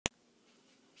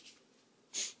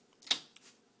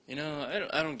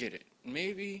I don't get it.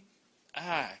 Maybe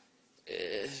I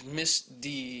missed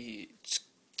the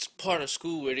part of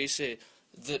school where they said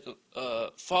that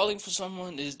falling for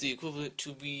someone is the equivalent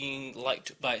to being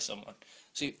liked by someone.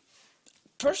 See,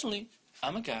 personally,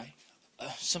 I'm a guy, a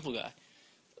simple guy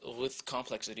with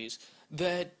complexities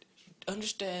that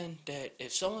understand that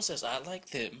if someone says I like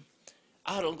them,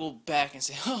 I don't go back and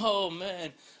say, "Oh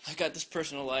man, I got this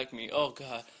person to like me. Oh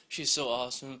God, she's so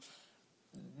awesome."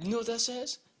 You know what that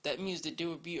says? That means that they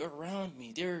would be around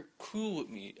me. They're cool with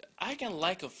me. I can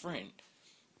like a friend,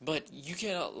 but you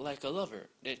cannot like a lover.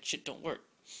 That shit don't work.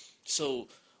 So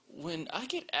when I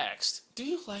get asked, "Do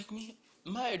you like me?"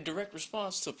 my direct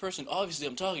response to a person obviously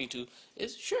I'm talking to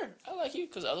is, "Sure, I like you,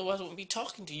 because otherwise I wouldn't be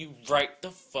talking to you right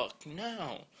the fuck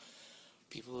now."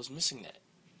 People is missing that.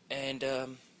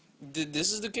 And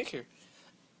this is the kicker.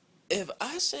 If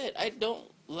I said I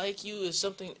don't like you as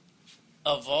something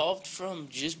evolved from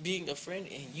just being a friend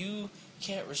and you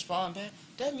can't respond back,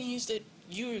 that means that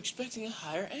you're expecting a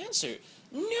higher answer.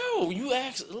 No, you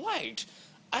asked liked.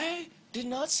 I did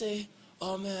not say,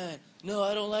 "Oh man, no,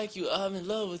 I don't like you, I'm in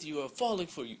love with you or falling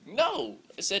for you." No,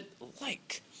 I said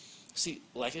like. See,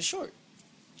 like is short.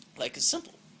 Like is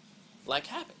simple. Like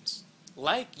happens.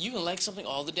 Like, you can like something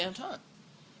all the damn time.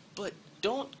 But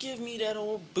don't give me that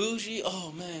old bougie,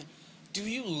 "Oh man, do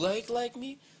you like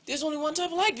me?" There's only one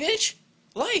type of like, bitch.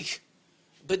 Like.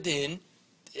 But then,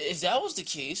 if that was the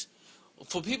case,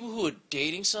 for people who are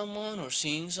dating someone or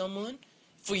seeing someone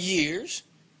for years,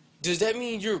 does that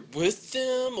mean you're with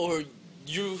them or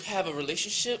you have a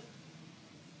relationship?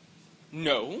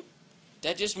 No.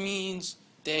 That just means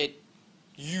that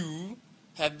you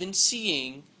have been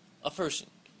seeing a person,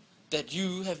 that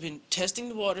you have been testing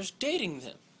the waters, dating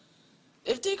them.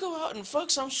 If they go out and fuck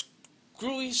some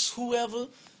screwy whoever,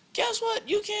 guess what?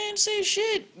 You can't say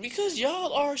shit because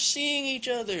y'all are seeing each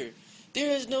other.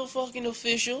 There is no fucking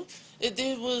official. If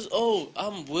there was, "Oh,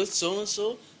 I'm with so and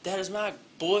so, that is my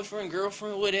boyfriend,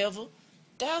 girlfriend, whatever,"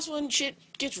 that's when shit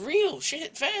gets real. Shit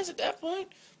hit fans at that point.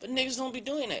 But niggas don't be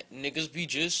doing that. Niggas be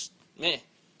just, meh,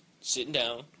 sitting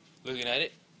down, looking at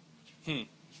it.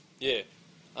 Yeah,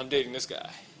 I'm dating this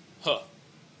guy. Huh.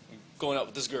 I'm going out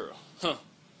with this girl. Huh.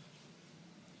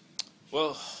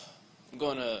 Well, I'm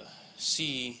gonna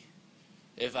see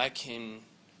if I can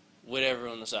whatever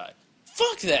on the side.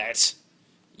 Fuck that!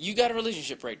 You got a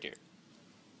relationship right there.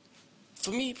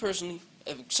 For me personally,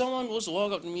 if someone was to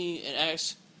walk up to me and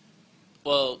ask,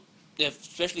 well,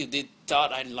 especially if they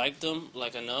thought I liked them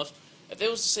like enough, if they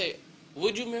was to say,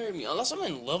 "Would you marry me?" Unless I'm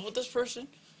in love with this person,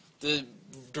 the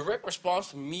direct response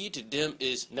from me to them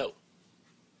is no.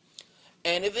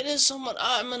 And if it is someone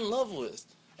I'm in love with,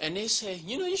 and they say,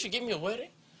 "You should get me a wedding,"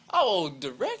 I will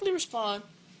directly respond,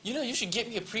 "You should get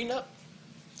me a prenup,"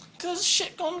 because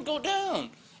shit gonna go down.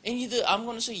 And either I'm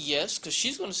gonna say yes, because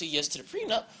she's gonna say yes to the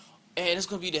prenup, and it's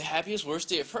gonna be the happiest, worst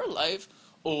day of her life,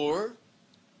 or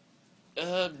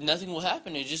nothing will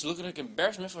happen. It's just looking like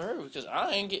embarrassment for her, because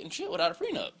I ain't getting shit without a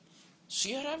prenup.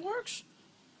 See how that works?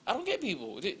 I don't get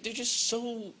people. They're just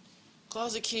so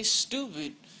closet case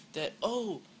stupid that,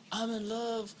 "Oh, I'm in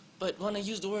love," but when I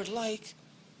use the word like,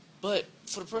 but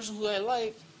for the person who I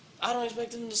like, I don't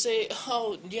expect them to say,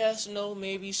 "Oh, yes, no,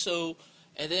 maybe so,"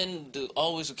 and then the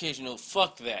always occasional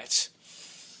 "fuck that."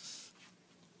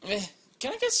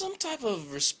 Can I get some type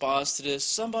of response to this?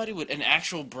 Somebody with an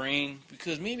actual brain,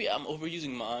 because maybe I'm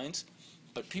overusing minds,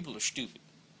 but people are stupid.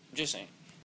 Just saying.